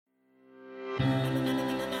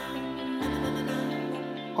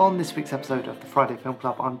On this week's episode of the Friday Film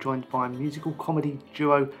Club, I'm joined by musical comedy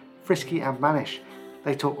duo Frisky and Mannish.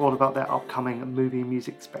 They talk all about their upcoming movie and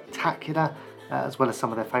music spectacular, as well as some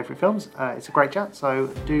of their favourite films. It's a great chat, so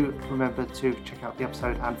do remember to check out the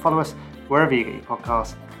episode and follow us wherever you get your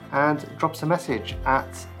podcasts, and drop us a message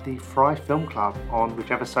at the Fry Film Club on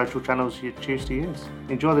whichever social channels you choose to use.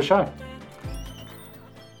 Enjoy the show.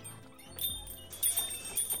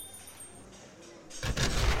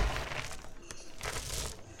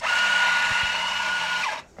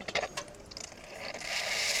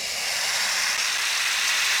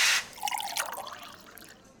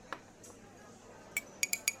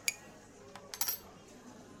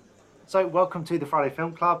 So welcome to the Friday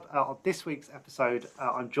Film Club. On this week's episode,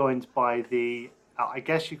 I'm joined by the, I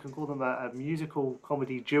guess you can call them a musical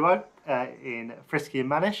comedy duo in Frisky and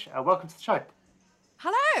Mannish. Welcome to the show.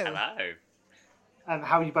 Hello. Hello. And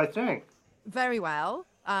how are you both doing? Very well.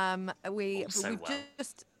 We've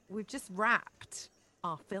just wrapped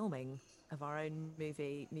our filming of our own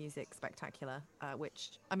movie music spectacular,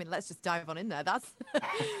 which, I mean, let's just dive on in there. That's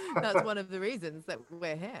one of the reasons that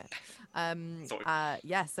we're here.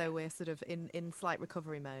 So we're sort of in slight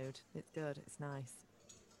recovery mode. It's good. It's nice.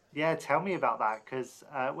 Yeah, tell me about that, because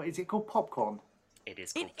is it called Popcorn? It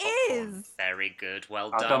is called It Popcorn. is. Very good.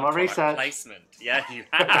 Well I've done. done my Product research. Placement. Yeah, you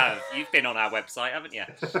have. You've been on our website, haven't you?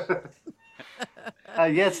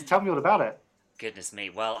 Yeah, so tell me all about it. Goodness me.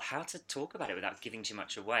 Well, how to talk about it without giving too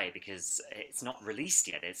much away, because it's not released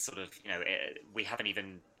yet. It's sort of, we've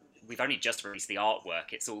only just released the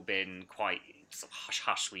artwork. It's all been quite sort of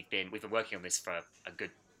hush-hush. We've been working on this for a good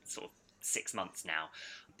sort of 6 months now,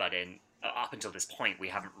 but up until this point, we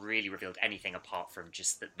haven't really revealed anything apart from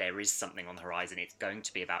just that there is something on the horizon. It's going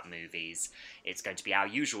to be about movies. It's going to be our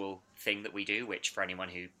usual thing that we do, which for anyone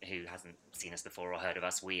who hasn't seen us before or heard of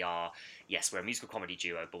us, we're a musical comedy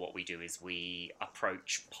duo, but what we do is we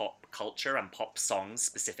approach pop culture and pop songs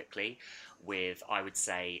specifically with, I would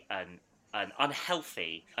say, an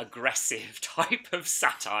unhealthy, aggressive type of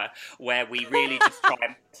satire where we really just try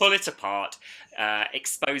and pull it apart,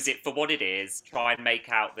 expose it for what it is, try and make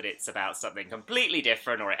out that it's about something completely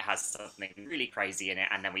different or it has something really crazy in it,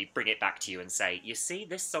 and then we bring it back to you and say, you see,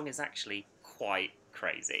 this song is actually quite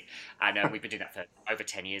crazy. And we've been doing that for over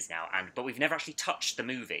 10 years now, but we've never actually touched the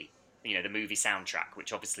movie. The movie soundtrack,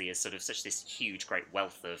 which obviously is sort of such this huge, great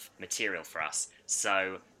wealth of material for us.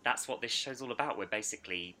 So that's what this show's all about. We're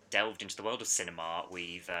basically delved into the world of cinema.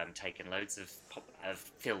 We've taken loads of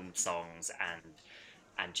film songs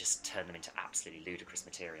and just turned them into absolutely ludicrous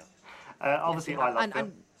material. Obviously, I love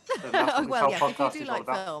film. If you do like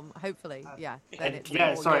film, hopefully, then it's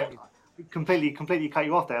completely cut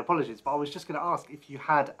you off there. Apologies, but I was just going to ask if you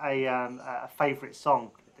had a favourite song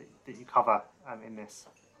that you cover in this.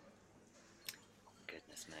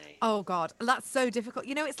 Me. Oh God, that's so difficult.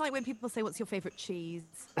 It's like when people say, "What's your favorite cheese?"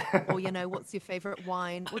 or what's your favorite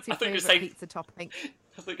wine? What's your favorite pizza topping?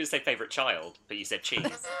 I thought you were going to say favorite child, but you said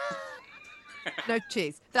cheese. No,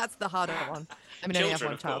 cheese. That's the harder one. I mean, I only have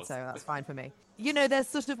one child, so that's fine for me. There's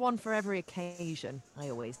sort of one for every occasion. I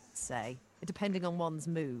always say, depending on one's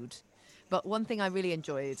mood. But one thing I really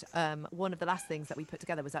enjoyed, one of the last things that we put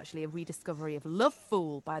together was actually a rediscovery of Love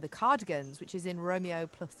Fool by the Cardigans, which is in Romeo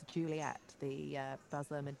plus Juliet, the Baz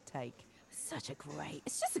Luhrmann take. It's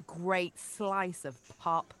just a great slice of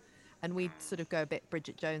pop. And we sort of go a bit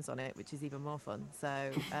Bridget Jones on it, which is even more fun.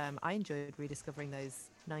 So I enjoyed rediscovering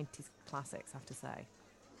those 90s classics, I have to say.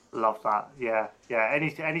 Love that. Yeah.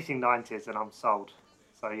 Anything 90s and I'm sold.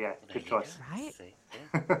 So yeah, good choice. Right?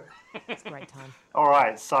 Yeah. It's a great time. All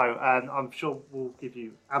right, so I'm sure we'll give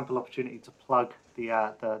you ample opportunity to plug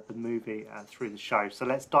the movie through the show. So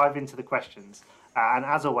let's dive into the questions. And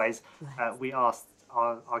as always, we ask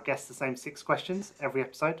our guests the same 6 questions every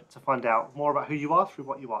episode to find out more about who you are through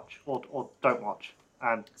what you watch or don't watch.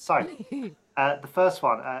 So the first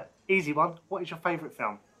one, easy one. What is your favourite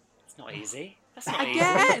film? It's not easy. That's not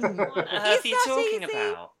Again. easy. What on earth are you talking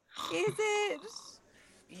about? Is it?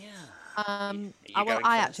 Yeah. I'm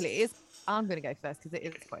going to go first because it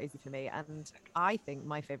is quite easy for me. And I think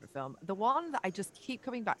my favourite film, the one that I just keep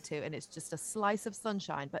coming back to, and it's just a slice of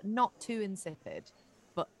sunshine, but not too insipid,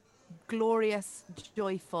 but glorious,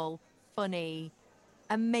 joyful, funny,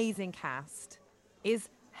 amazing cast, is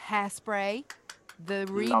Hairspray, the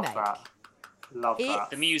remake. Love that.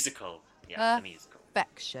 The musical. Yeah, the musical.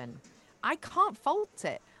 Perfection. I can't fault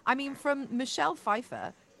it. I mean, from Michelle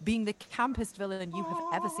Pfeiffer being the campest villain you have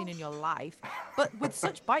ever seen in your life, but with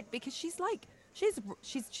such bite, because she's like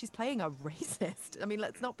she's playing a racist. I mean,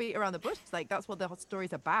 let's not beat around the bush. Like, that's what the whole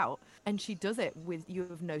story's about, and she does it with, you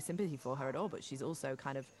have no sympathy for her at all, but she's also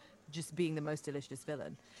kind of just being the most delicious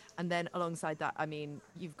villain. And then alongside that, I mean,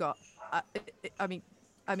 you've got, uh, I mean,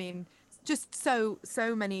 I mean, just so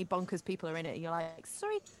many bonkers people are in it. And you're like,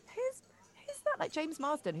 sorry, who's that? Like James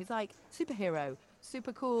Marsden, who's like superhero,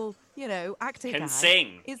 super cool, you know, actor Can guy.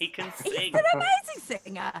 sing. He can sing. He's an amazing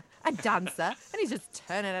singer and dancer, and he's just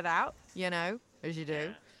turning it out, you know, as you do. Yeah.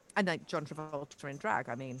 And like John Travolta in drag.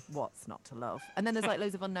 I mean, what's not to love? And then there's like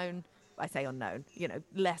loads of unknown, I say unknown, you know,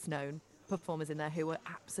 less known performers in there who are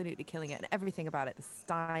absolutely killing it, and everything about it, the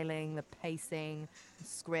styling, the pacing, the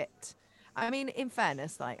script. I mean, in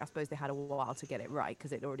fairness, like, I suppose they had a while to get it right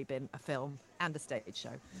because it'd already been a film and a stage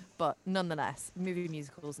show. But nonetheless, movie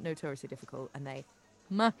musicals, notoriously difficult, and they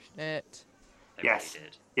smashed it. They Yes. really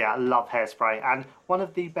did. Yeah, I love Hairspray, and one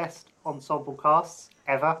of the best ensemble casts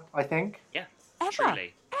ever, I think. Yeah, Ever.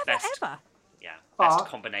 truly. Best, Ever. yeah, But- best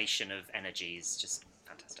combination of energies, just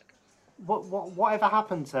fantastic. Whatever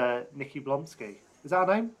happened to Nikki Blonsky? Is that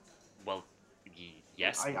her name? Well,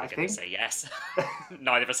 yes, I we're going to think- say yes.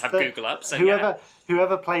 Neither of us have The- Google up, so yeah.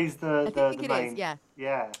 Whoever plays I the think it main, is, yeah.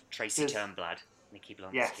 yeah. Tracy Yes. Turnblad, Nikki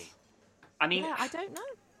Blonsky. Yes. I mean, Yeah, I don't know.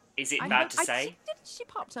 is it I bad hope- to say? She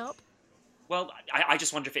popped up. Well, I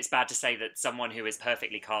just wonder if it's bad to say that someone who is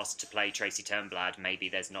perfectly cast to play Tracy Turnblad, maybe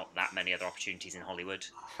there's not that many other opportunities in Hollywood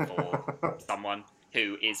for someone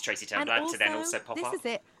who is Tracy And Turnblad to then also pop this up. is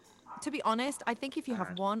it. To be honest, I think if you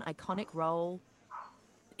have one iconic role,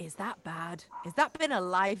 is that bad? Has that been a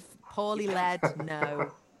life poorly led?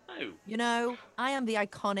 No. Oh, You know, I am the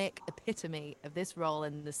iconic epitome of this role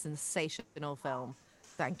in the sensational film.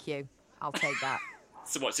 Thank you. I'll take that.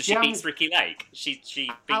 so what? So she Yeah, beats Ricky Lake. She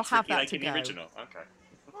I'll beats have Ricky that Lake to in the go. original.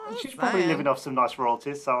 Okay. She's probably Fine. living off some nice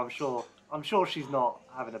royalties, so I'm sure she's not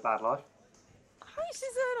having a bad life. Oh, she's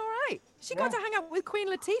doing all right. She got Yeah. to hang out with Queen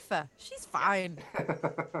Latifah. She's fine.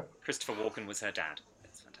 Christopher Walken was her dad.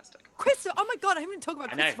 It's fantastic. Christopher, oh my God, I haven't even talked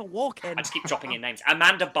about I know. Christopher Walken. I just keep dropping in names.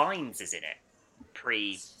 Amanda Bynes is in it.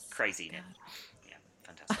 Pre-crazy. Yeah,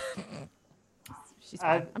 fantastic. She's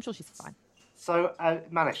fine. I'm sure she's fine. So,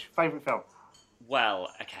 Mannish, favourite film? Well,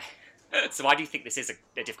 okay. So I do think this is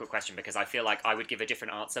a difficult question because I feel like I would give a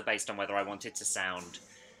different answer based on whether I wanted to sound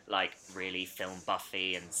like really film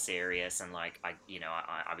buffy and serious and like I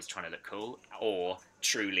was trying to look cool, or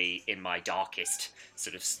truly in my darkest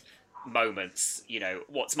sort of moments, you know,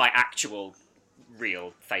 what's my actual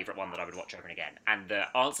real favourite one that I would watch over and again. And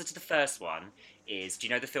the answer to the first one is, do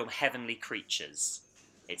you know the film Heavenly Creatures?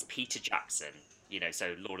 It's Peter Jackson, you know,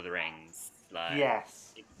 so Lord of the Rings, like,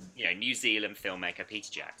 Yes. you know, New Zealand filmmaker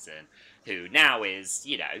Peter Jackson, who now is,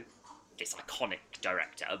 you know, this iconic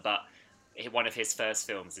director, but one of his first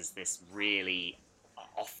films is this really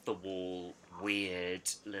off-the-wall, weird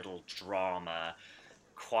little drama,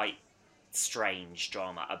 quite strange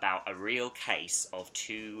drama about a real case of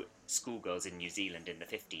two schoolgirls in New Zealand in the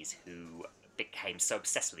 50s who became so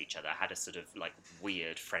obsessed with each other, had a sort of like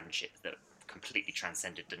weird friendship that completely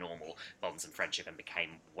transcended the normal bonds and friendship and became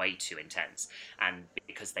way too intense. And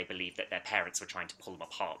because they believed that their parents were trying to pull them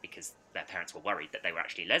apart because their parents were worried that they were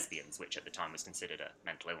actually lesbians, which at the time was considered a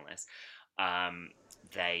mental illness,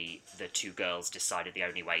 the two girls decided the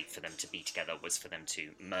only way for them to be together was for them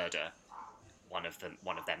to murder one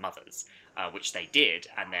of their mothers, which they did,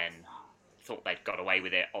 and then thought they'd got away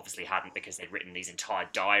with it. Obviously hadn't, because they'd written these entire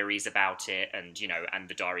diaries about it, and you know, and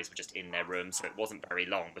the diaries were just in their room, so it wasn't very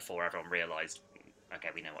long before everyone realised, okay,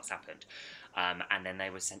 we know what's happened. And then they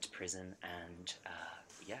were sent to prison and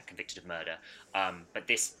convicted of murder. But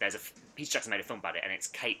Peter Jackson made a film about it, and it's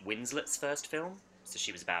Kate Winslet's first film, so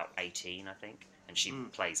she was about 18, I think, and she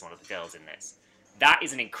plays one of the girls in this. That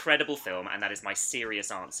is an incredible film, and that is my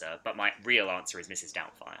serious answer, but my real answer is Mrs.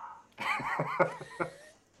 Doubtfire.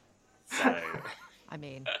 So, I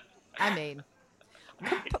mean,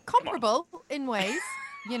 comparable in ways,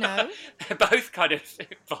 you know. they're both kind of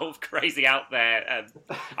involve crazy out there.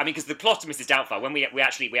 I mean, because the plot of Mrs. Doubtfire, when we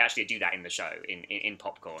actually do that in the show, in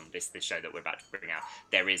Popcorn, this show that we're about to bring out,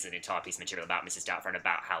 there is an entire piece of material about Mrs. Doubtfire and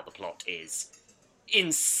about how the plot is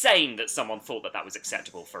insane that someone thought that was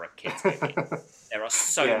acceptable for a kid's movie. There are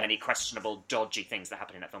so many questionable, dodgy things that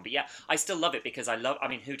happen in that film. But yeah, I still love it because I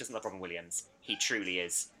mean, who doesn't love Robin Williams? He truly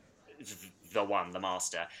is the one, the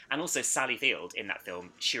master. And also Sally Field in that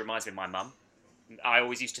film, she reminds me of my mum. I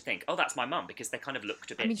always used to think, oh, that's my mum, because they kind of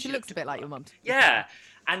looked a bit... I mean, she looks a bit like your mum. Yeah,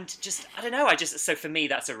 and just, I don't know, so for me,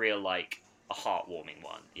 that's a real, like, a heartwarming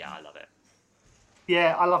one. Yeah, I love it.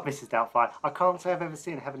 Yeah, I love Mrs. Doubtfire. I can't say I've ever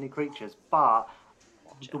seen Heavenly Creatures, but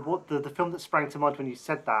the film that sprang to mind when you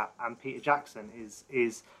said that, and Peter Jackson,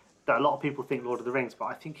 is that a lot of people think Lord of the Rings, but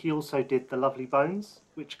I think he also did The Lovely Bones,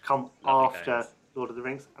 which come Lovely after Bones. Lord of the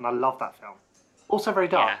Rings, and I love that film. Also very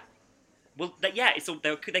dark. Yeah. Well, yeah, it's all,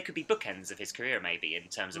 they could be bookends of his career, maybe, in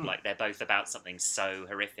terms of like they're both about something so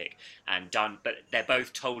horrific and done, but they're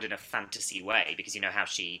both told in a fantasy way, because you know how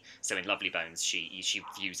so in Lovely Bones she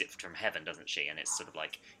views it from heaven, doesn't she? And it's sort of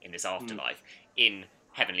like in this afterlife. In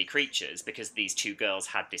Heavenly Creatures, because these two girls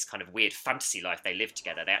had this kind of weird fantasy life, they lived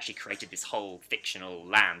together, they actually created this whole fictional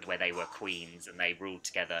land where they were queens and they ruled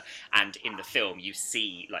together. And in the film you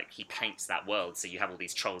see, like, he paints that world, so you have all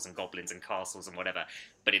these trolls and goblins and castles and whatever,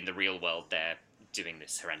 but in the real world they're doing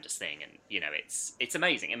this horrendous thing, and you know, it's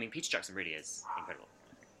amazing. I mean, Peter Jackson really is incredible.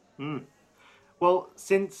 Well,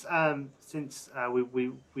 since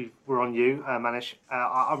we were on you, Mannish,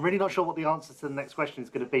 I'm really not sure what the answer to the next question is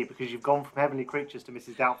going to be, because you've gone from Heavenly Creatures to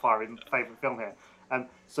Mrs. Doubtfire in favourite film here.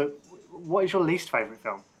 So, what is your least favourite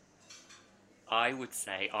film? I would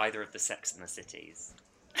say either of the Sex and the Cities.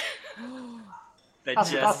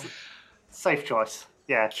 That's a safe choice.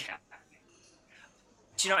 Yeah.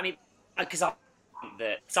 Do you know what I mean? Because I think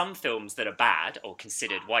that some films that are bad, or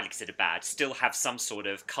widely considered bad, still have some sort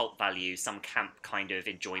of cult value, some camp kind of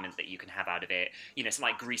enjoyment that you can have out of it. You know,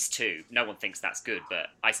 something like Grease 2. No one thinks that's good, but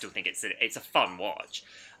I still think it's a fun watch.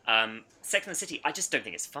 Sex and the City, I just don't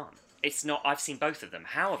think it's fun. It's not. I've seen both of them.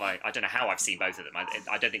 How have I? I don't know how I've seen both of them.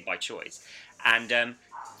 I don't think by choice. And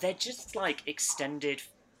they're just like extended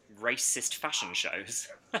racist fashion shows.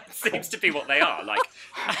 That seems to be what they are. Like,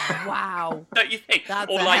 wow, don't you think?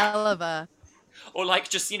 That's or a like, hell of a. Or like,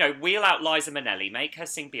 just, you know, wheel out Liza Minnelli, make her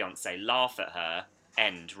sing Beyonce, laugh at her,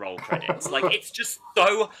 end, roll credits. Like, it's just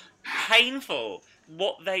so painful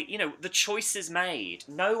what they, you know, the choices made.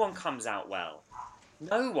 No one comes out well.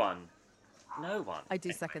 No one. I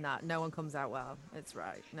do second that. No one comes out well. It's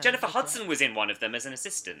right. No, Jennifer it's Hudson right. was in one of them as an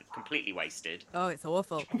assistant, completely wasted. Oh, it's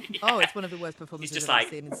awful. Yeah. Oh, it's one of the worst performances He's just I've like,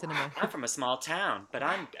 ever seen in cinema. I'm from a small town, but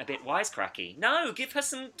I'm a bit wisecracky. No, give her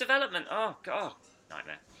some development. Oh, God.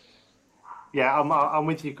 Nightmare. Yeah, I'm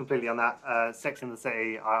with you completely on that. Sex and the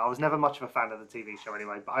City, I was never much of a fan of the TV show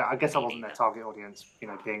anyway, but I guess I wasn't their target audience, you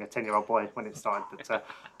know, being a 10-year-old boy when it started. But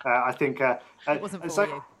I think... it wasn't for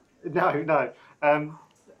you. No.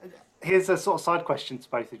 Here's a sort of side question to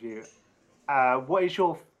both of you. What is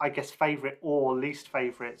your, I guess, favourite or least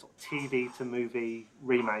favourite sort of TV to movie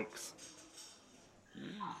remakes?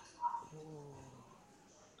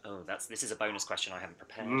 Oh, this is a bonus question I haven't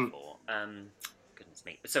prepared for. Goodness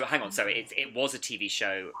me. So hang on. So it was a TV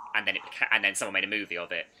show, and then someone made a movie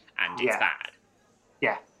of it, and it's bad.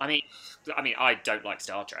 Yeah. I mean, I don't like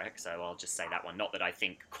Star Trek, so I'll just say that one. Not that I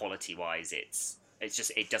think quality-wise it's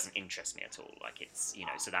just, it doesn't interest me at all. Like, it's, you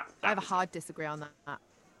know, so that I have a hard disagree on that.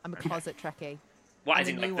 I'm a closet Trekkie. What, as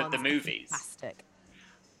in like the movies? Fantastic.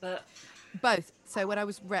 But both. So when I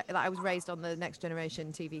was I was raised on the Next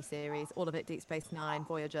Generation TV series, all of it, Deep Space Nine,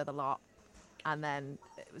 Voyager, the lot. And then,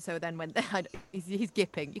 when he's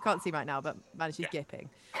gipping, you can't see right now, but Mannish is gipping.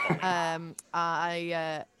 And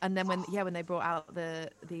then when they brought out the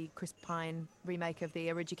Chris Pine remake of the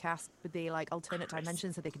Origicast with the like alternate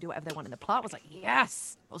dimensions, so they could do whatever they want in the plot, I was like,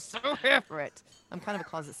 yes, I was so here for it. I'm kind of a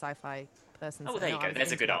closet sci-fi person. Oh, well, there you go.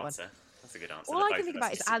 There's a good answer. That's a good answer. All I can think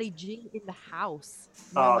about is Ali G in the house.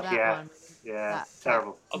 Remember that one? Yeah,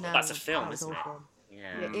 terrible. That's a film, isn't it?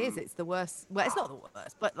 Yeah. It is. It's the worst. Well, it's not the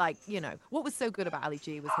worst, but like, you know, what was so good about Ali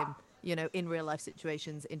G was him, you know, in real life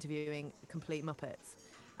situations interviewing complete muppets.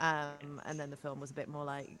 And then the film was a bit more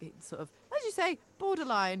like, sort of, as you say,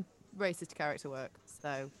 borderline racist character work.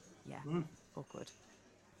 So, yeah, awkward.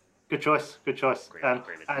 Good choice.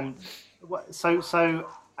 Agree with and what is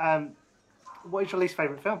your least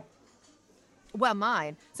favourite film? Well,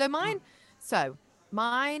 mine is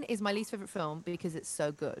my least favourite film because it's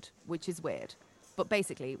so good, which is weird. But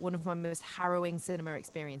basically, one of my most harrowing cinema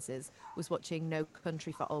experiences was watching No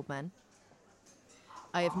Country for Old Men.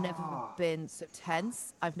 I have never been so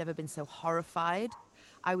tense. I've never been so horrified.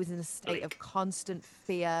 I was in a state of constant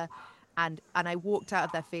fear, and I walked out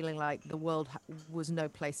of there feeling like the world was no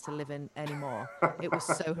place to live in anymore. It was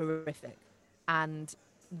so horrific. And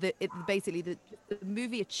the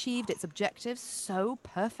movie achieved its objectives so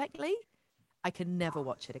perfectly, I can never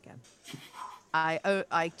watch it again.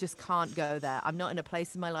 I just can't go there. I'm not in a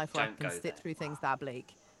place in my life where I can sit through things that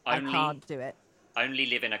bleak. I can't do it. Only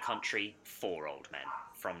live in a country for old men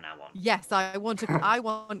from now on. Yes, I want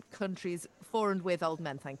countries for and with old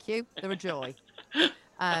men. Thank you. They're a joy.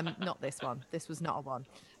 Not this one. This was not a one.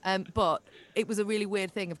 But it was a really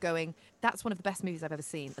weird thing of going, that's one of the best movies I've ever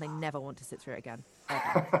seen, and I never want to sit through it again.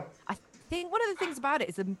 I think one of the things about it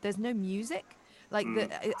is there's no music.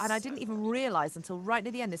 And I didn't even realise until right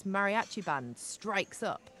near the end, this mariachi band strikes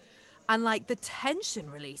up. And like the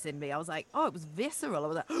tension release in me, I was like, oh, it was visceral. I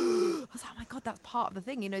was like, oh my God, that's part of the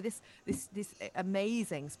thing. You know, this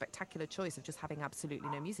amazing, spectacular choice of just having absolutely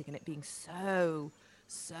no music and it being so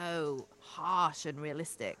harsh and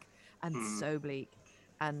realistic and so bleak.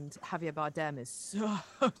 And Javier Bardem is so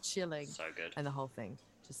chilling. So good. And the whole thing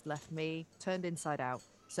just left me turned inside out.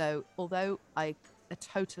 So although I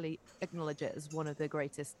totally acknowledge it as one of the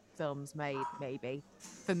greatest films made, maybe,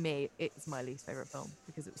 for me, it's my least favourite film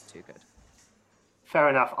because it was too good. Fair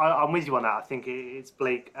enough. I'm with you on that. I think it's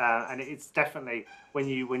bleak, and it's definitely when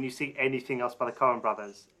you see anything else by the Coen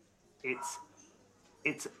Brothers,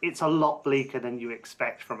 it's a lot bleaker than you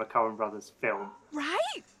expect from a Coen Brothers film. Right?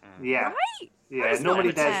 Yeah. Right? Yeah. It's Normally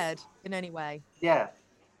not prepared in any way. Yeah.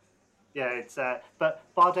 Yeah. It's but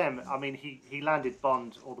Bardem. I mean, he landed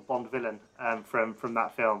Bond or the Bond villain from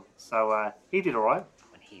that film, so he did all right.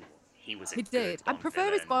 He was a He did. I prefer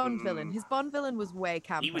villain. his Bond villain. His Bond villain was way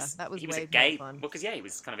camper. He was way a gay, more fun. well, because he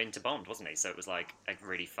was kind of into Bond, wasn't he? So it was like a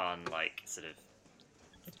really fun, like sort of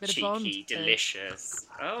Bit cheeky, of Bond, delicious.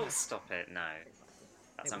 Oh, stop it! No,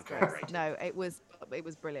 that's it was uncooperative. gross. No, it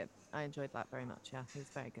was brilliant. I enjoyed that very much. Yeah, it was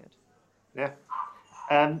very good.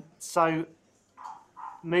 Yeah. So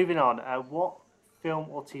moving on, what film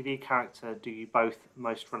or TV character do you both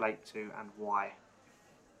most relate to, and why?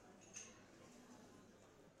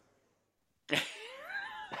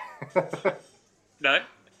 No?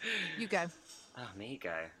 You go. Oh, me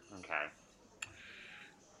go. Okay.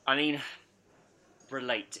 I mean,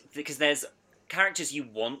 relate, because there's characters you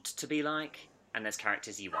want to be like, and there's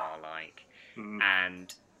characters you are like.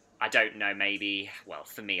 And I don't know, maybe, well,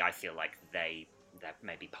 for me, I feel like they're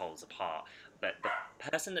maybe poles apart. But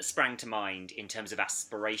the person that sprang to mind in terms of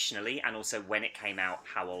aspirationally, and also when it came out,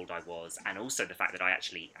 how old I was, and also the fact that I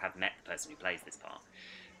actually have met the person who plays this part.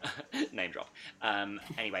 Name drop.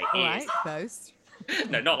 Anyway, all right, boast.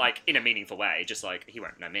 No, not like in a meaningful way, just like he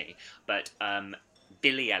won't know me. But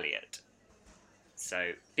Billy Elliot.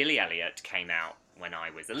 So Billy Elliot came out when I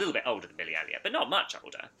was a little bit older than Billy Elliot, but not much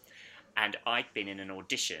older. And I'd been in an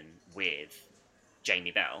audition with Jamie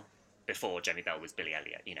Bell before Jamie Bell was Billy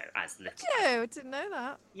Elliot, you know, as little. I didn't know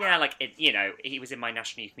that. Yeah, like, you know, he was in my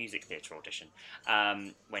National Youth Music Theatre audition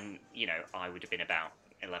when, you know, I would have been about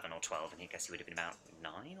 11 or 12, and I guess he would have been about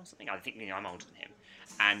 9 or something. I think, you know, I'm older than him.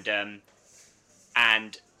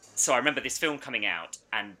 And so I remember this film coming out,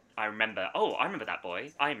 and I remember that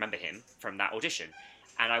boy. I remember him from that audition.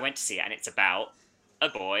 And I went to see it, and it's about a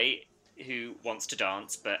boy who wants to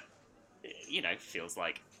dance, but, you know, feels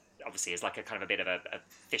like, obviously, is like a kind of a bit of a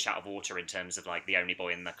fish out of water in terms of, like, the only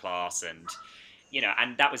boy in the class, and... You know,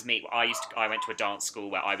 and that was me. I went to a dance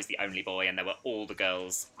school where I was the only boy, and there were all the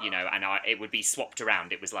girls. You know, and it would be swapped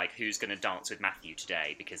around. It was like, who's going to dance with Matthew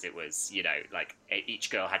today? Because it was, you know, like each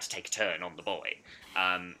girl had to take a turn on the boy,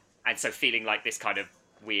 and so feeling like this kind of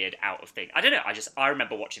weird out of thing. I don't know. I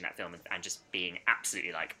remember watching that film and just being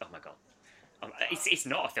absolutely like, oh my God, it's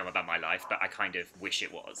not a film about my life, but I kind of wish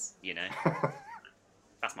it was. You know,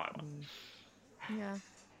 that's my one. Yeah.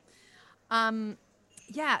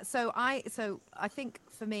 Yeah, so I think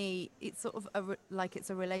for me it's sort of it's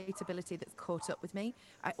a relatability that's caught up with me.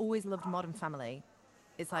 I always loved Modern Family.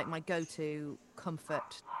 It's like my go-to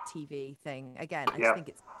comfort TV thing. Again, I just think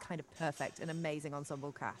it's kind of perfect, an amazing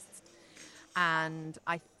ensemble cast. And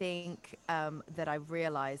I think that I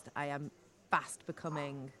realised I am fast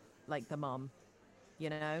becoming like the mom, you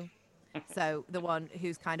know? So the one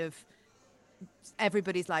who's kind of,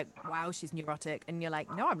 everybody's like, wow, she's neurotic, and you're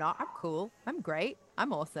like, no, I'm not. I'm cool. I'm great.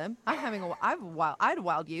 I'm awesome. I had a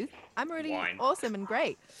wild youth. I'm really awesome and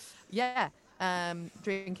great. Yeah.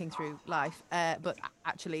 Drinking through life, but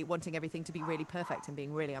actually wanting everything to be really perfect and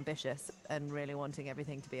being really ambitious and really wanting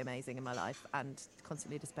everything to be amazing in my life, and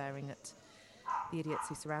constantly despairing at the idiots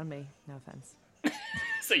who surround me. No offense.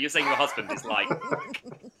 So you're saying your husband is like...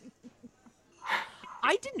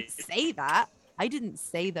 I didn't say that. I didn't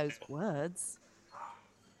say those words.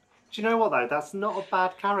 Do you know what though? That's not a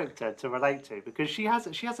bad character to relate to, because she has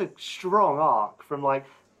a strong arc from like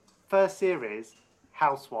first series,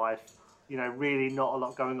 housewife, you know, really not a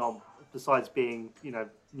lot going on besides being, you know,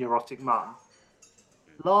 neurotic mum.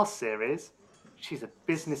 Last series, she's a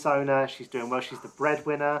business owner. She's doing well. She's the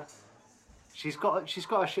breadwinner. She's got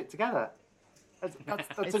her shit together. That's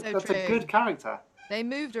a good character. They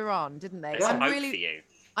moved her on, didn't they?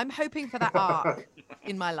 I'm hoping for that arc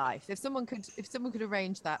in my life. If someone could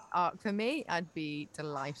arrange that arc for me, I'd be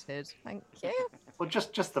delighted. Thank you. Well,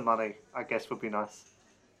 just the money, I guess, would be nice.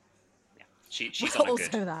 Yeah, she's on a also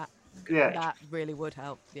good. That. Yeah, that really would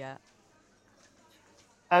help. Yeah.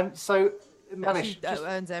 So Mannish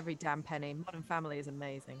earns every damn penny. Modern Family is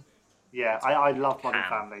amazing. Yeah, I love Modern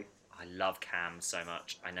Family. I love Cam so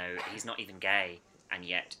much. I know he's not even gay, and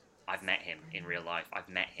yet I've met him in real life. I've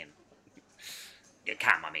met him. Yeah,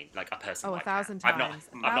 Cam, I mean, like a person like Cam. 1,000 times.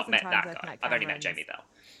 I've not met that guy. Met I've only met Jamie Bell.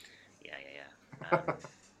 Yeah.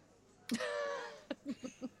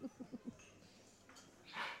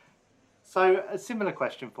 So, a similar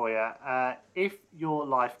question for you. If your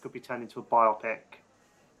life could be turned into a biopic,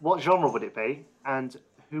 what genre would it be, and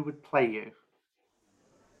who would play you?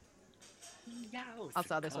 I'll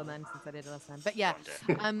start this one then, since I did it last time. But yeah,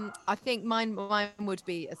 I think mine would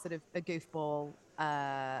be a sort of a goofball,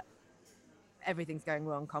 everything's going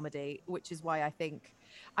wrong comedy, which is why I think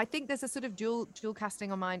there's a sort of dual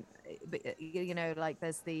casting on mine. But you know, like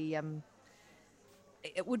there's the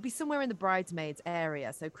it would be somewhere in the Bridesmaids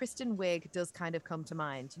area. So Kristen Wiig does kind of come to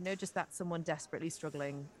mind. You know, just that someone desperately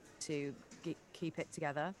struggling to keep it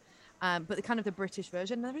together. But the kind of the British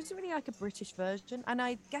version, there isn't really like a British version. And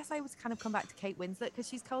I guess I would kind of come back to Kate Winslet, because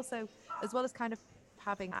she's also, as well as kind of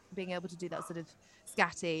being able to do that sort of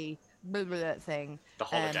scatty blah, blah, blah thing. The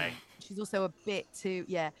Holiday. She's also a bit too,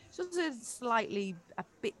 she's also a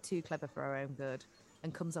bit too clever for her own good,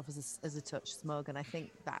 and comes off as a touch smug. And I think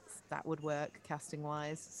that would work casting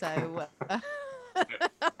wise. So that's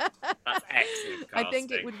excellent casting. I think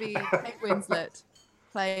it would be Kate Winslet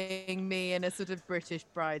playing me in a sort of British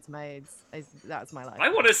Bridesmaids. That's my life. I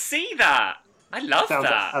want to see that. I love Sounds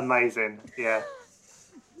that. Amazing. Yeah.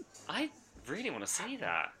 I really want to see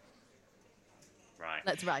that. Right.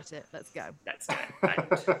 Let's write it. Let's go. Let's do it.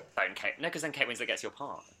 And phone Kate. No, because then Kate Winslet gets your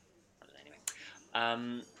part.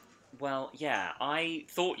 Anyway. Well, yeah. I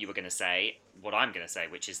thought you were going to say what I'm going to say,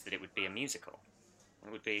 which is that it would be a musical.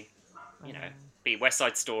 It would be, you know, be West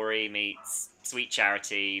Side Story meets Sweet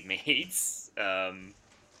Charity meets,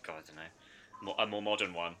 God, I don't know, a more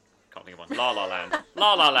modern one. Can't think of one. La La Land.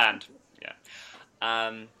 La La Land. Yeah.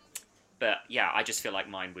 But yeah, I just feel like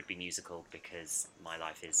mine would be musical because my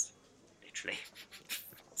life is literally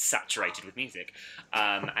saturated with music.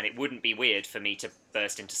 And it wouldn't be weird for me to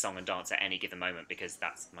burst into song and dance at any given moment because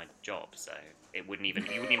that's my job. So you wouldn't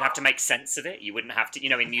even have to make sense of it. You wouldn't have to, you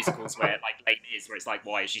know, in musicals where like Les Mis, where it's like,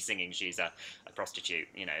 why is she singing? She's a prostitute,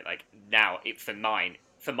 you know, like now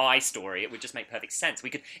for my story, it would just make perfect sense.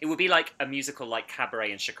 It would be like a musical like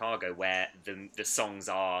Cabaret in Chicago where the songs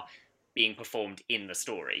are being performed in the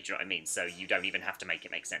story. Do you know what I mean? So you don't even have to make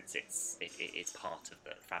it make sense. It's part of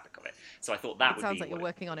the fabric of it. So I thought that would be... It sounds like you're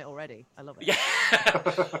working on it already. I love it. Yeah.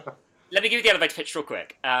 Let me give you the elevator pitch real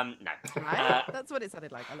quick. No. Right? That's what it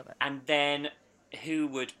sounded like. I love it. And then who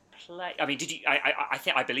would play... I mean, did you...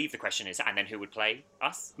 I believe the question is, and then who would play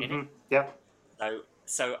us in it? Yeah.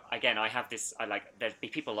 So again, I have this... there'd be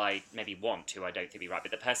people I maybe want who I don't think be right,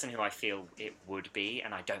 but the person who I feel it would be,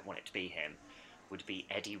 and I don't want it to be him, would be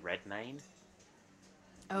Eddie Redmayne.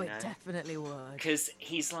 Oh, it definitely would. Because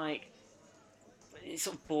he's like, he's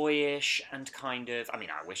sort of boyish and kind of, I mean,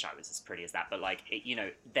 I wish I was as pretty as that, but like, you know,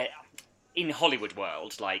 in Hollywood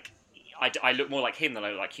world, like, I look more like him than I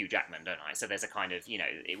look like Hugh Jackman, don't I? So there's a kind of, you know,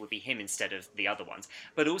 it would be him instead of the other ones.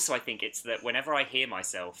 But also I think it's that whenever I hear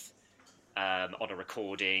myself on a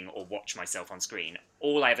recording or watch myself on screen,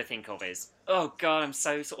 all I ever think of is, oh God, I'm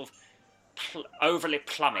so sort of overly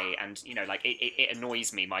plummy, and you know, like it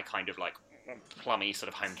annoys me, my kind of like plummy sort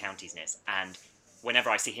of home countiesness. And whenever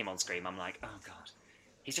I see him on screen, I'm like, oh God,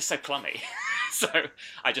 he's just so plummy. So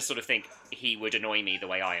I just sort of think he would annoy me the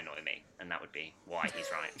way I annoy me, and that would be why he's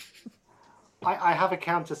right. I have a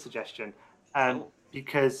counter suggestion,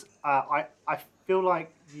 because I feel like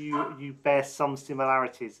you bear some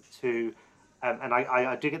similarities to, and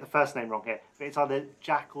I do get the first name wrong here, but it's either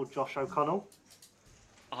Jack or Josh O'Connell.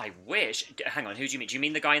 I wish. Hang on, who do you mean? Do you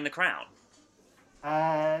mean the guy in The Crown?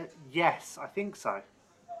 Yes, I think so.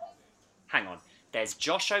 Hang on. There's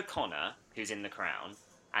Josh O'Connor, who's in The Crown,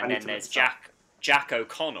 and then there's Jack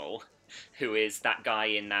O'Connell, who is that guy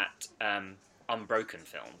in that Unbroken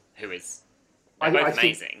film, who is... They're both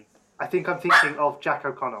amazing. I think I'm thinking of Jack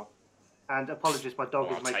O'Connell. And apologies, my dog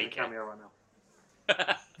is making a cameo right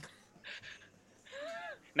now.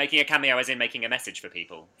 Making a cameo as in making a message for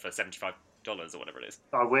people for $75 or whatever it is.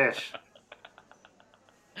 I wish.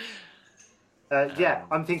 Yeah,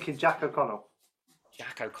 I'm thinking Jack O'Connell.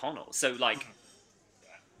 Jack O'Connell. So, like,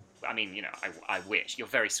 I mean, you know, I wish. You're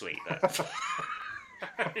very sweet, but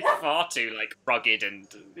far too like rugged and.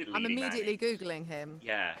 I'm immediately googling him.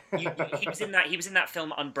 Yeah, he was in that. He was in that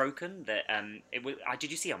film Unbroken. That it was.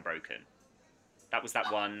 Did you see Unbroken? That was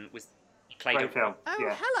that one. Was he played Great film. Oh,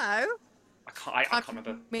 yeah. Hello. I can't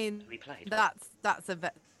remember who he played. That's a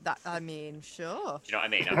that. I mean, sure. Do you know what I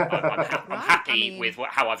mean? I'm happy with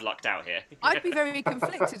how I've lucked out here. I'd be very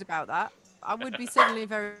conflicted about that. I would be suddenly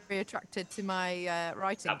very attracted to my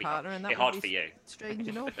writing partner, and that hard would for be you. strange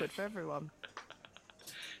and awkward for everyone.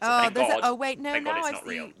 So Oh, thank God. oh wait, no, Thank God now it's I've not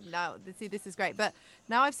real. seen. No, see, this is great. But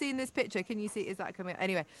now I've seen this picture. Can you see? Is that coming?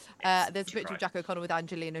 Anyway, there's a picture of Jack O'Connell with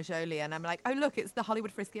Angelina Jolie, and I'm like, oh look, it's the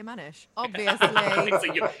Hollywood Frisky and Mannish, obviously.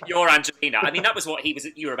 So you're Angelina. I mean, that was what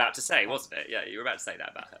you were about to say, wasn't it? Yeah, you were about to say that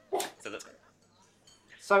about her. So that's great.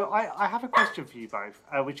 So I have a question for you both,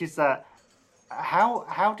 which is that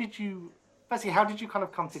how did you kind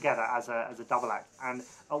of come together as a double act, and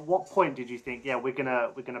at what point did you think, yeah, we're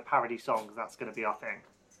gonna parody songs, that's gonna be our thing?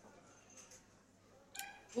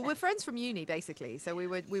 Well, we're friends from uni, basically. So we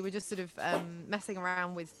were just sort of messing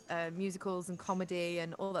around with musicals and comedy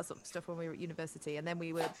and all that sort of stuff when we were at university. And then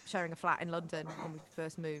we were sharing a flat in London when we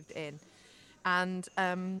first moved in. And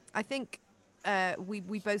I think we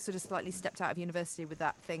both sort of slightly stepped out of university with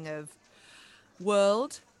that thing of,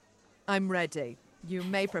 world, I'm ready. You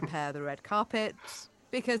may prepare the red carpet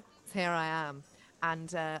because here I am.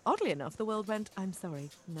 And oddly enough, the world went, I'm sorry,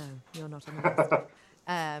 no, you're not on the list.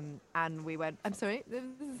 And we went, I'm sorry, this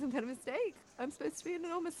is some kind of mistake. I'm supposed to be an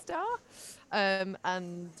enormous star.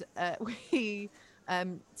 We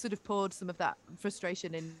sort of poured some of that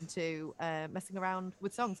frustration into messing around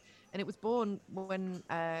with songs. And it was born when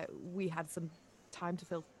we had some time to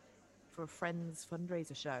fill for a friend's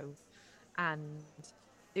fundraiser show. And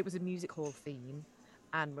it was a music hall theme.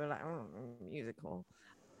 And we're like, oh, music hall.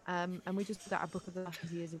 And we just put out a book of the last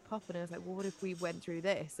years of pop. And I was like, well, what if we went through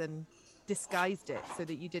this and disguised it so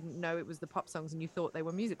that you didn't know it was the pop songs and you thought they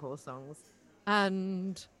were musical songs?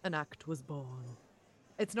 And an act was born.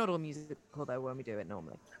 It's not all musical though when we do it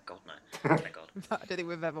normally. God no. Thank God. I don't think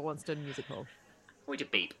we've ever once done musical. We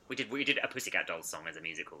did Beep. We did a Pussycat Dolls song as a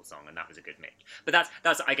musical song, and that was a good mix. But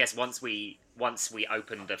that's I guess once we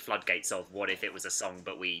opened the floodgates of what if it was a song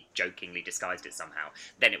but we jokingly disguised it somehow,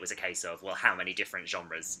 then it was a case of, well, how many different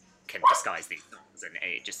genres can disguise these songs? And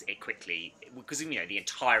it quickly, because the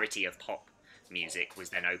entirety of pop music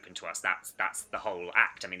was then open to us. That's the whole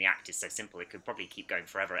act. I mean, the act is so simple; it could probably keep going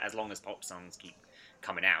forever as long as pop songs keep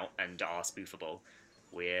coming out and are spoofable.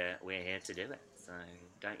 We're here to do it. So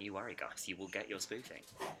don't you worry, guys. You will get your spoofing.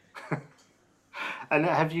 And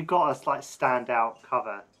have you got a standout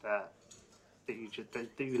cover that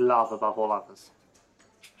you love above all others?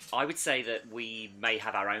 I would say that we may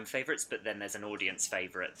have our own favourites, but then there's an audience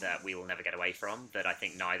favourite that we will never get away from, that I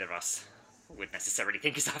think neither of us would necessarily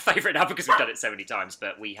think is our favourite now because we've done it so many times.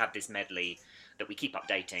 But we have this medley that we keep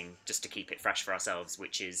updating just to keep it fresh for ourselves,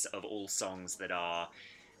 which is of all songs that are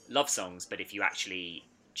love songs, but if you actually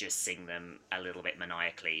just sing them a little bit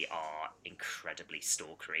maniacally, are incredibly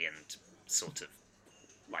stalkery and sort of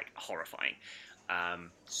horrifying.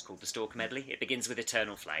 It's called the Stalker Medley. It begins with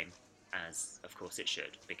Eternal Flame, as of course it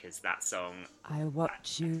should, because that song... I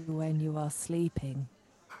watch you when you are sleeping.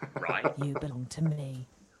 Right. You belong to me.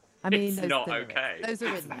 I mean, it's not okay. Those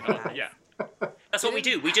are in there. Yeah. That's what we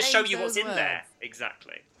do. We just show you what's in there.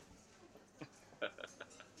 Exactly.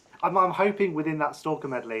 I'm hoping within that Stalker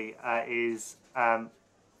medley is I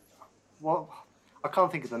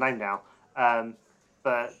can't think of the name now,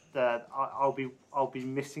 but I'll be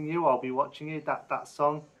missing you. I'll be watching you. That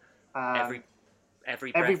song. Every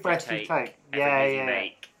breath you take. Every move you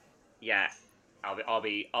make. Yeah. I'll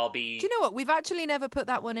be. Do you know what? We've actually never put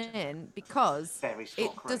that one in because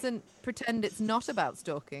it doesn't pretend it's not about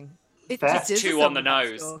stalking. It just is too on the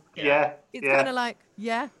nose. Yeah. It's kind of like,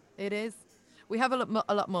 yeah, it is. We have a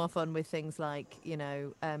lot more fun with things like,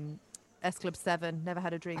 S Club 7, Never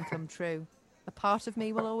Had a Dream Come True. A part of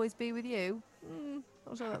me will always be with you.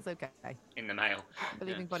 Not sure that's okay. In the mail.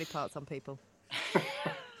 Believing body parts on people.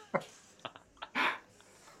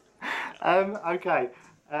 Okay.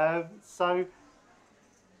 So,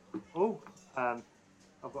 I've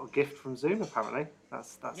got a gift from Zoom apparently.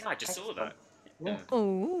 That's yeah, I just saw that. Yeah.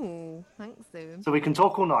 Oh, thanks, Zoom. So we can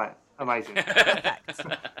talk all night. Amazing. Perfect.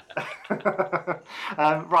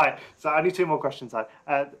 Right. So only two more questions though.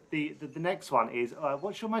 The next one is,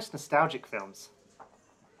 what's your most nostalgic films?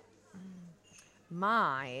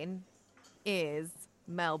 Mine is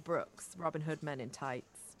Mel Brooks' Robin Hood Men in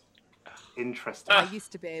Tights. Interesting. I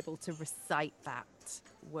used to be able to recite that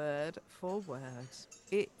word for word.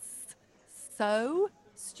 It's so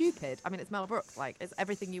stupid. I mean, it's Mel Brooks. It's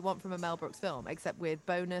everything you want from a Mel Brooks film, except with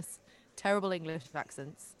bonus terrible English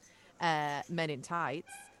accents, men in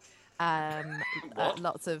tights,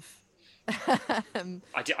 lots of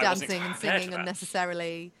dancing and singing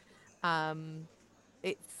unnecessarily.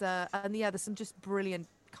 There's some just brilliant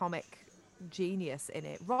comic genius in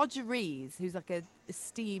it. Roger Rees, who's a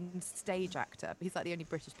esteemed stage actor, but he's the only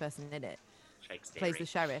British person in it, plays the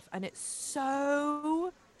sheriff, and it's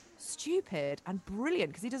so stupid and brilliant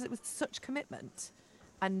because he does it with such commitment,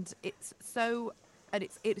 and it's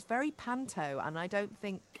very panto. And I don't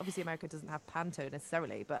think, obviously, America doesn't have panto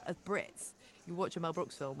necessarily, but as Brits, you watch a Mel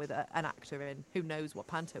Brooks film with an actor in who knows what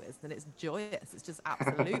panto is, and it's joyous. It's just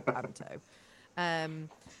absolute panto. And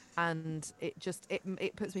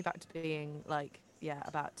it puts me back to being like,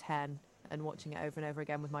 about 10 and watching it over and over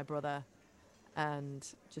again with my brother, and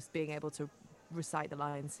just being able to recite the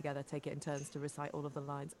lines together, take it in turns to recite all of the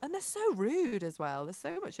lines. And they're so rude as well. There's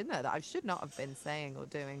so much in there that I should not have been saying or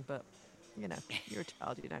doing, but you're a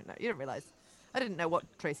child, you don't know. You don't realise. I didn't know what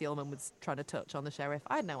Tracy Ullman was trying to touch on the sheriff.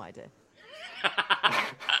 I had no idea.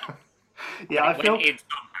 Yeah, I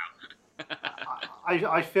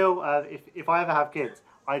feel if I ever have kids,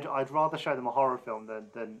 I'd rather show them a horror film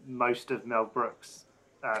than most of Mel Brooks'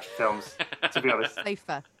 films, to be honest.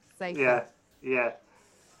 Safer. Yeah.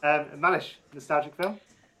 Mannish, nostalgic film?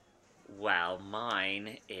 Well,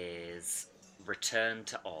 mine is Return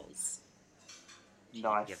to Oz. Nice.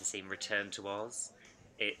 Have you ever seen Return to Oz?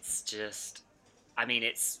 It's just,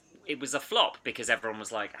 it was a flop because everyone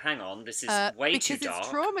was like, hang on, this is way too dark. Because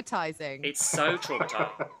it's traumatizing. It's so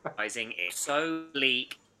traumatizing. It's so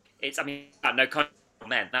bleak. No,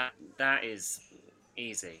 man, that is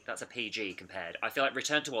easy. That's a PG compared. I feel like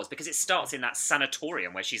Return to Oz, because it starts in that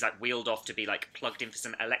sanatorium where she's like wheeled off to be like plugged in for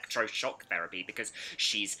some electroshock therapy because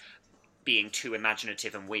she's being too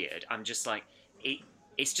imaginative and weird. I'm just like,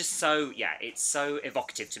 it's just so, it's so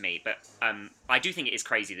evocative to me. But I do think it is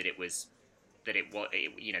crazy that it was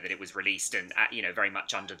released and very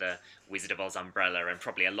much under the Wizard of Oz umbrella, and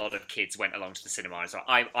probably a lot of kids went along to the cinema as well.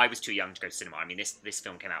 I was too young to go to cinema. I mean, this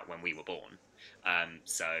film came out when we were born,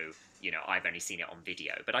 so I've only seen it on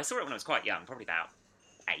video. But I saw it when I was quite young, probably about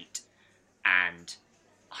 8, and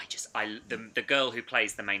the girl who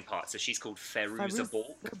plays the main part, so she's called Feruza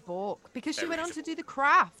Balk. Because she went on to do The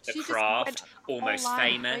Craft. The Craft, Almost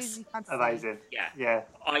Famous. Amazing. Yeah.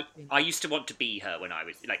 I used to want to be her when I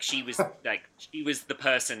was like, she was the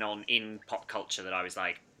person in pop culture that I was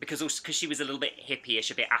like, because she was a little bit hippie-ish,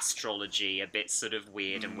 a bit astrology, a bit sort of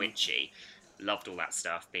weird and witchy. Loved all that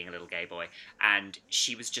stuff, being a little gay boy, and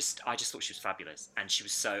I just thought she was fabulous, and she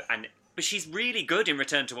was but she's really good in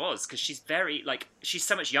Return to Oz because she's she's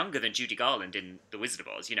so much younger than Judy Garland in The Wizard of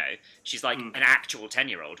Oz. She's like an actual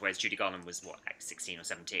 10-year-old, whereas Judy Garland was 16 or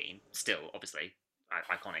 17. Still, obviously,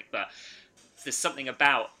 iconic. But there's something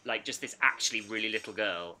about just this actually really little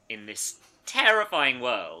girl in this terrifying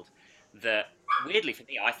world that, weirdly for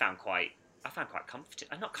me, I found quite comforting.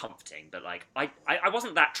 Not comforting, but I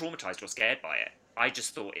wasn't that traumatized or scared by it. I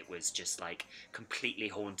just thought it was just completely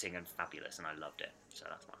haunting and fabulous, and I loved it. So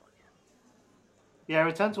that's my one. Yeah,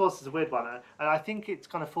 Return to Oz is a weird one, and I think it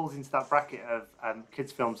kind of falls into that bracket of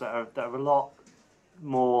kids' films that are a lot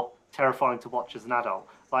more terrifying to watch as an adult.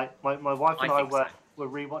 Like my wife and I were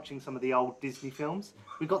rewatching some of the old Disney films.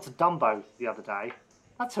 We got to Dumbo the other day.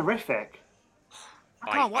 That's horrific.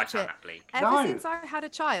 I can't watch it. No. Since I had a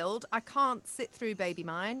child, I can't sit through Baby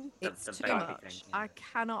Mine. It's too much. Thing, yeah. I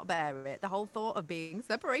cannot bear it. The whole thought of being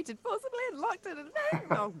separated forcibly and locked in a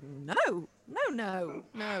no.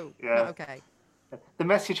 No. Yeah. Not okay. The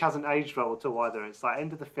message hasn't aged well at all either. It's like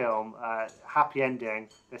end of the film, happy ending.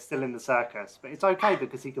 They're still in the circus, but it's okay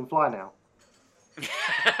because he can fly now.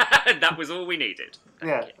 That was all we needed.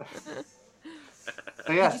 Yeah.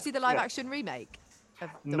 So, yeah. Did you see the live action remake?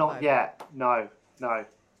 Not yet. No.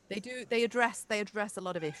 They do. They address a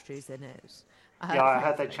lot of issues in it. I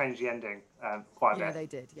heard they changed the ending quite a bit. Yeah, they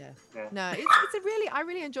did. Yeah. No, I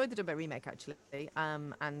really enjoyed the Dumbo remake actually,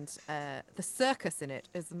 and the circus in it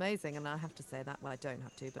is amazing. And I have to say that, well, I don't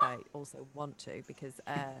have to, but I also want to, because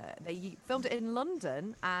they filmed it in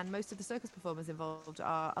London, and most of the circus performers involved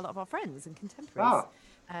are a lot of our friends and contemporaries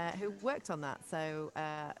who worked on that. So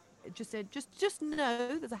just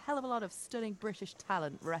know there's a hell of a lot of stunning British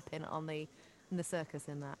talent repping on the circus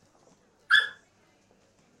in that.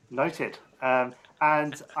 Noted. And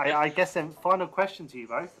I guess then final question to you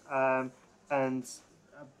both. And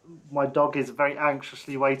my dog is very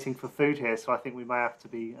anxiously waiting for food here, so I think we may have to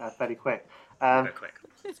be fairly quick. Go quick.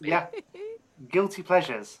 Yeah. Guilty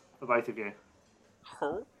pleasures for both of you.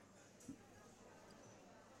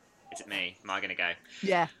 Is it me? Am I going to go?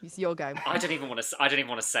 Yeah, it's your go. I don't even want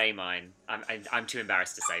to say mine. I'm too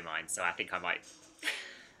embarrassed to say mine, so I think I might.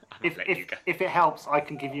 If it helps, I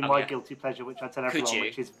can give you my guilty pleasure, which I tell everyone,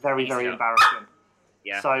 which is very, very embarrassing.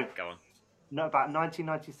 Yeah, so, go on. About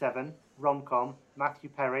 1997, rom-com, Matthew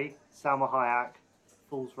Perry, Salma Hayek,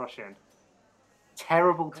 Fools Rush In.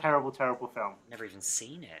 Terrible film. Never even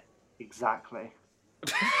seen it. Exactly.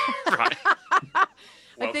 Right.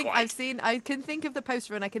 Well, I can think of the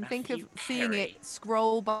poster and I can think of Matthew seeing Perry. it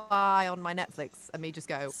scroll by on my Netflix and me just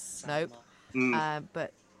go, nope.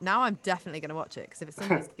 But now I'm definitely going to watch it because if it's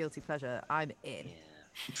somebody's guilty pleasure, I'm in.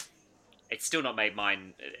 Yeah. It's still not made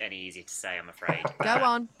mine any easier to say, I'm afraid. Go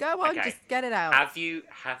on, okay. just get it out. Have you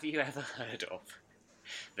ever heard of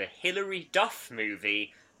the Hilary Duff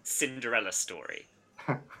movie Cinderella Story?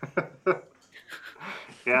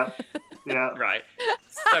 Yeah. Right.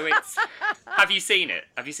 So it's. Have you seen it?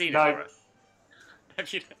 Have you seen it, No. Laura?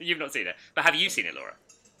 You've not seen it, but have you seen it, Laura?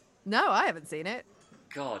 No, I haven't seen it.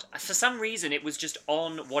 God, for some reason it was just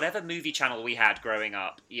on whatever movie channel we had growing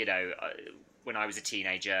up. When I was a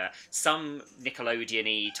teenager, some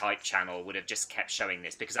Nickelodeon-y type channel would have just kept showing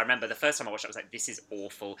this because I remember the first time I watched it, I was like, "This is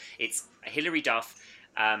awful." It's Hilary Duff,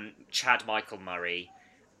 Chad Michael Murray.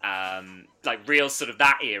 Like real sort of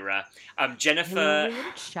that era. Jennifer...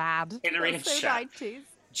 Hilary and Chad.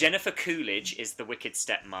 Jennifer Coolidge is the wicked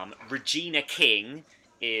stepmom. Regina King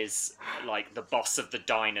is like the boss of the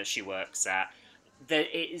diner she works at.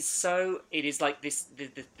 It is like this,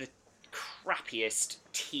 the crappiest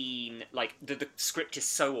teen, like the script is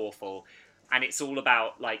so awful. And it's all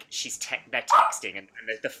about, like, they're texting, and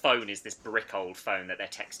the phone is this brick old phone that they're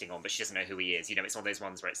texting on, but she doesn't know who he is. It's one of those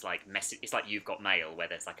ones where it's like it's like You've Got Mail, where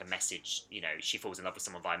there's like a message, she falls in love with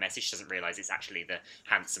someone via message, she doesn't realise it's actually the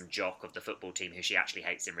handsome jock of the football team who she actually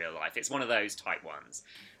hates in real life. It's one of those type ones.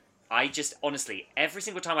 I just, honestly, every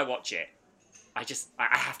single time I watch it, I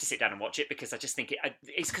have to sit down and watch it because I just think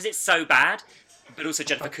it's because it's so bad. But also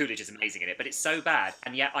Jennifer Coolidge is amazing in it, but it's so bad,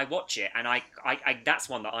 and yet I watch it, and I that's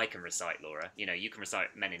one that I can recite, Laura. You can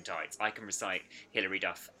recite Men in Tights. I can recite Hilary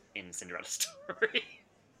Duff in Cinderella Story.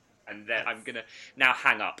 And then I'm gonna now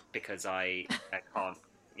hang up because I can't.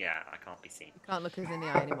 Yeah, I can't be seen. You can't look us in the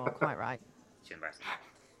eye anymore. Quite right. Too embarrassing.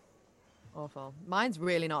 Awful. Mine's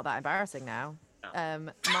really not that embarrassing now. Oh.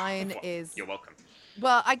 Mine is. You're welcome.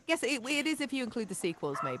 Well, I guess it is if you include the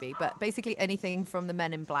sequels, maybe. But basically anything from the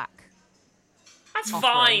Men in Black. That's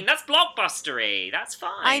fine. That's blockbustery. That's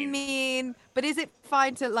fine. I mean, but is it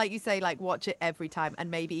fine to, like you say, like watch it every time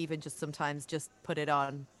and maybe even just sometimes just put it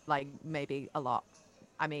on, like maybe a lot?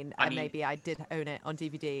 I mean maybe I did own it on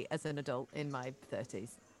DVD as an adult in my 30s.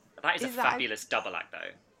 That is a fabulous double act,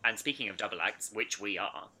 though. And speaking of double acts, which we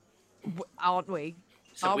are, aren't we?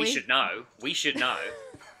 So we should know. We should know.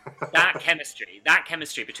 that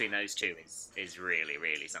chemistry between those two is really,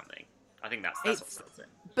 really something. I think that's what sells it.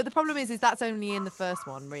 But the problem is that's only in the first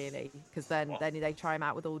one, really, because then they try him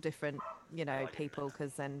out with all different, people,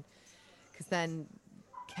 because then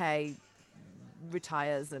Kay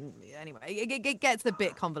retires, and anyway, it gets a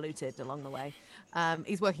bit convoluted along the way.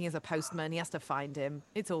 He's working as a postman. He has to find him.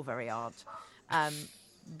 It's all very odd.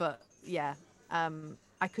 But yeah,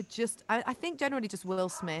 I think generally just Will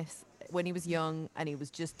Smith when he was young and he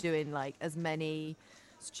was just doing like as many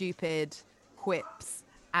stupid quips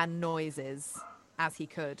and noises as he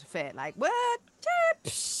could fit, like what,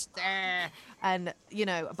 and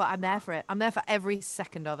but I'm there for it. I'm there for every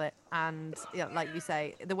second of it, and like you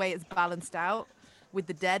say, the way it's balanced out with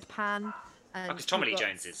the deadpan. Because Tommy Lee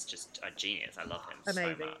Jones is just a genius. I love him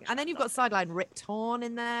amazing. So much. And then you've got sideline Rip Torn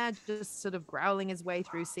in there, just sort of growling his way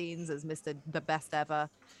through scenes as Mr. the Best Ever.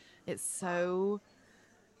 It's so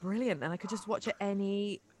brilliant, and I could just watch it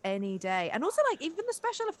any day. And also, like, even the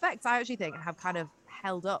special effects, I actually think have kind of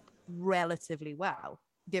held up relatively well,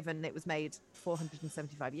 given it was made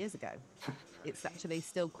 475 years ago. It's actually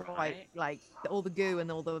still quite like all the goo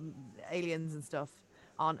and all the aliens and stuff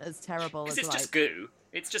aren't as terrible as it's just goo.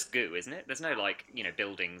 It's just goo, isn't it? There's no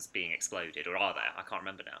buildings being exploded, or are there? I can't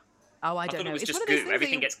remember now. Oh, I don't know. It was just goo.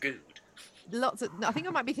 Everything gets gooed. I think I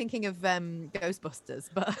might be thinking of Ghostbusters,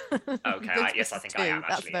 but okay, yes, I think 2, I am.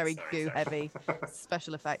 That's very goo-heavy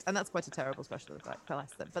special effect, and that's quite a terrible special effect.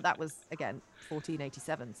 But that was again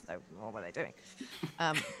 1487, so what were they doing?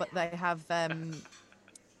 But they have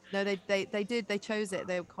no, they chose it.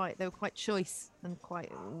 They were quite choice and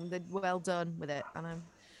they're well done with it, and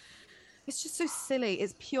it's just so silly.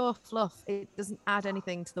 It's pure fluff. It doesn't add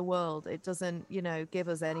anything to the world. It doesn't, give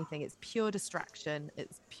us anything. It's pure distraction.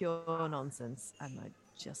 It's pure nonsense, and I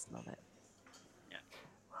just love it. Yeah.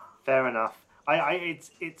 Fair enough.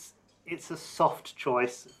 It's a soft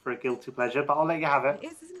choice for a guilty pleasure, but I'll let you have it.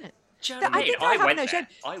 It is, isn't it?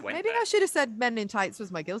 Maybe I should have said Men in Tights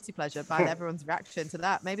was my guilty pleasure by everyone's reaction to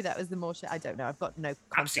that. Maybe that was the more I don't know. I've got no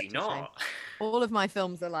concept. Absolutely not. All of my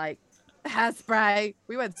films are like Hairspray.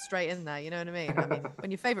 We went straight in there, you know what I mean? I mean,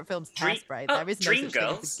 when your favourite film's Hairspray, there is no such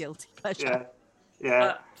thing as a guilty pleasure.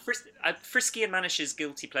 Yeah. Frisky and Mannish's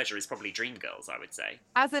guilty pleasure is probably Dreamgirls, I would say.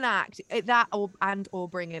 As an act, or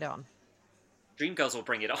Bring It On. Dreamgirls or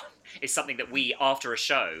Bring It On is something that we, after a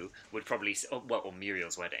show, would probably, or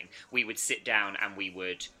Muriel's Wedding, we would sit down and we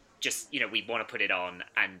would just, we'd want to put it on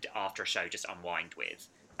and after a show just unwind with.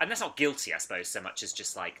 And that's not guilty, I suppose, so much as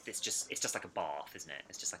just like, it's just like a bath, isn't it?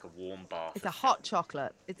 It's just like a warm bath. It's a hot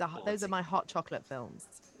chocolate. Those are my hot chocolate films.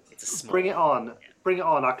 It's a small... Bring It On. Bring It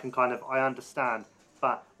On, I understand.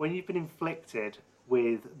 But when you've been inflicted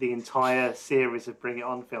with the entire series of Bring It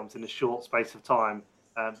On films in a short space of time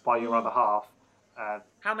by your other half...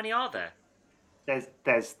 How many are there?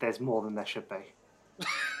 There's more than there should be.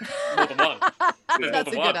 More than one.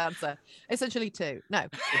 That's a good answer. Essentially 2. No.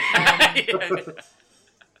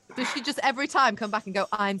 Does she just every time come back and go,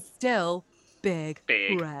 I'm still big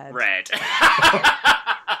red.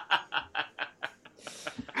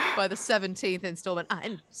 By the 17th installment,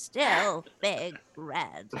 I'm still big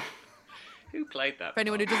red. Who played that? For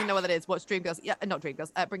anyone who doesn't know what that is, watch Dreamgirls. Yeah, not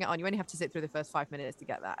Dreamgirls. Bring It On. You only have to sit through the first 5 minutes to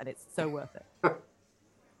get that, and it's so worth it.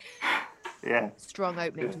 Yeah. Strong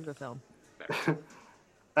opening to the film.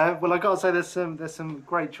 Well, I got to say, there's some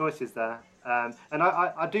great choices there, and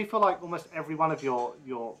I do feel like almost every one of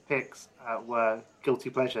your picks were guilty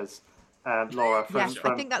pleasures, Laura. Yes,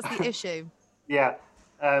 I think that's the issue. Yeah,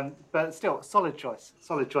 but still, solid choice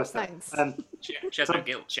there. Thanks. She has no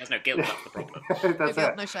guilt. She has no guilt. That's the problem. That's no it.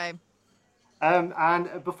 guilt, no shame.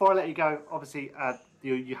 And before I let you go, obviously,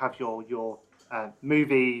 you have your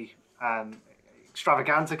movie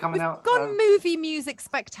extravaganza coming out. We've gone movie music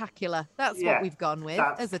spectacular. That's what we've gone with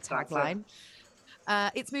as a tagline.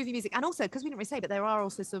 It's movie music, and also because we didn't really say, but there are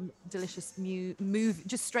also some delicious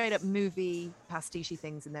just straight up movie pastiche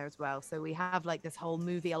things in there as well. So we have like this whole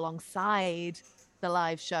movie alongside the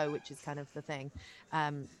live show, which is kind of the thing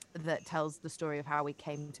that tells the story of how we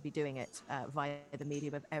came to be doing it via the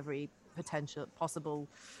medium of every possible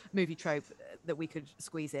movie trope that we could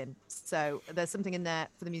squeeze in. So there's something in there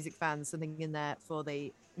for the music fans, something in there for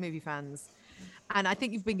the movie fans, and I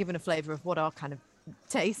think you've been given a flavour of what our kind of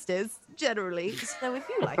taste is generally. So if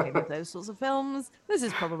you like any of those sorts of films, this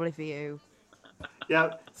is probably for you.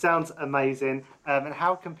 Yeah, sounds amazing. And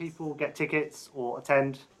how can people get tickets or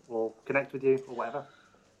attend or connect with you or whatever?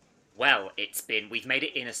 Well, we've made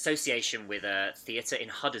it in association with a theatre in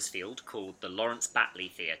Huddersfield called the Lawrence Batley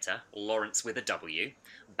Theatre, Lawrence with a W,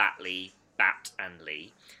 Batley, Bat and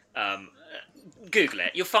Lee. Google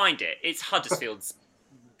it, you'll find it. It's Huddersfield's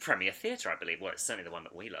premier theatre, I believe. Well, it's certainly the one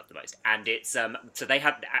that we love the most. And it's so they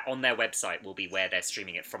have on their website will be where they're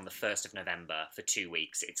streaming it from the 1st of November for 2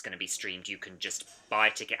 weeks. It's going to be streamed. You can just buy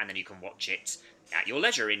a ticket and then you can watch it at your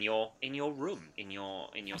leisure in your room, in your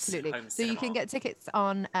Absolutely. home So cinema. you can get tickets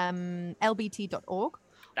on lbt.org,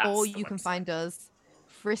 or you can find us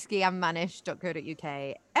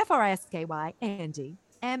friskyandmannish.co.uk,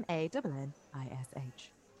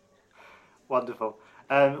 FRISKYANDMANNISH. Wonderful.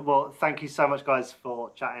 Well, thank you so much, guys,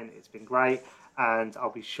 for chatting. It's been great, and I'll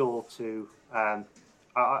be sure to. I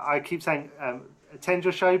keep saying attend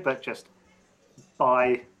your show, but just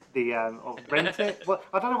buy the or rent it. Well,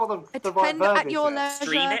 I don't know what the right verb at is. your Yet. leisure.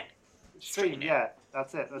 Stream it. Stream, yeah,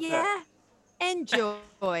 that's it. That's Yeah. Enjoy.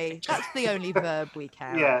 That's the only verb we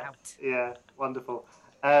care about. Yeah, wonderful.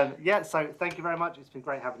 So thank you very much. It's been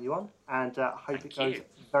great having you on, and hope it goes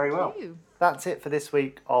very well. That's it for this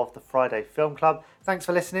week of the Friday Film Club. Thanks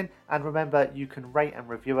for listening, and remember, you can rate and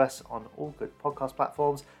review us on all good podcast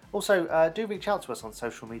platforms. Also, do reach out to us on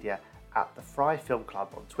social media at the Fry Film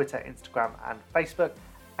Club on Twitter, Instagram, and Facebook.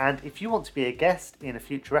 And if you want to be a guest in a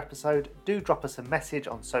future episode, do drop us a message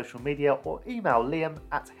on social media or email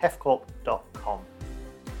liam@hefcorp.com.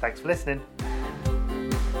 Thanks for listening.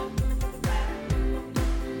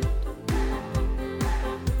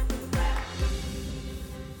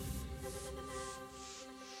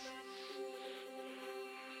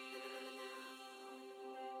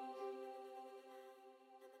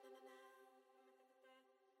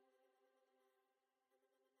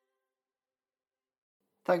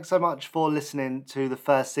 Thanks so much for listening to the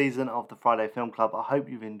first season of the Friday Film Club. I hope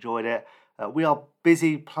you've enjoyed it. We are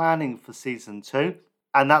busy planning for season 2,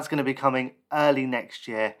 and that's going to be coming early next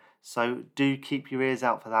year. So do keep your ears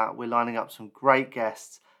out for that. We're lining up some great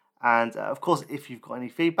guests. And of course, if you've got any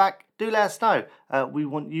feedback, do let us know. We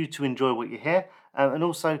want you to enjoy what you hear. And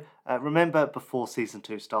also, remember before season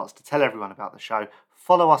 2 starts to tell everyone about the show.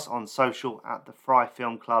 Follow us on social at the Fry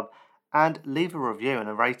Film Club. And leave a review and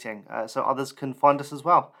a rating so others can find us as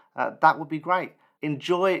well. That would be great.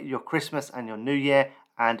 Enjoy your Christmas and your New Year,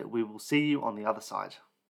 and we will see you on the other side.